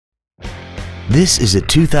This is a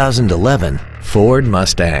 2011 Ford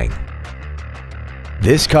Mustang.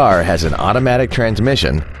 This car has an automatic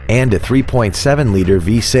transmission and a 3.7-liter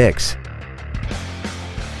V6.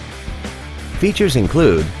 Features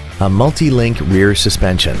include a multi-link rear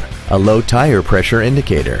suspension, a low tire pressure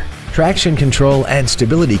indicator, traction control and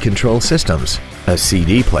stability control systems, a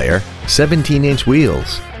CD player, 17-inch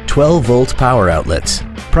wheels, 12-volt power outlets,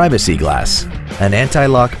 privacy glass, an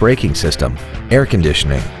anti-lock braking system, air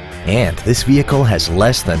conditioning, and this vehicle has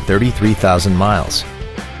less than 33,000 miles.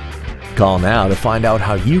 Call now to find out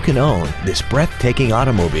how you can own this breathtaking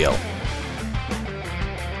automobile.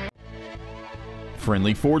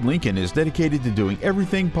 Friendly Ford Lincoln is dedicated to doing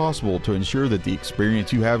everything possible to ensure that the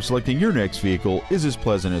experience you have selecting your next vehicle is as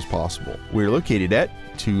pleasant as possible. We're located at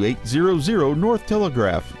 2800 North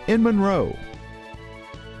Telegraph in Monroe.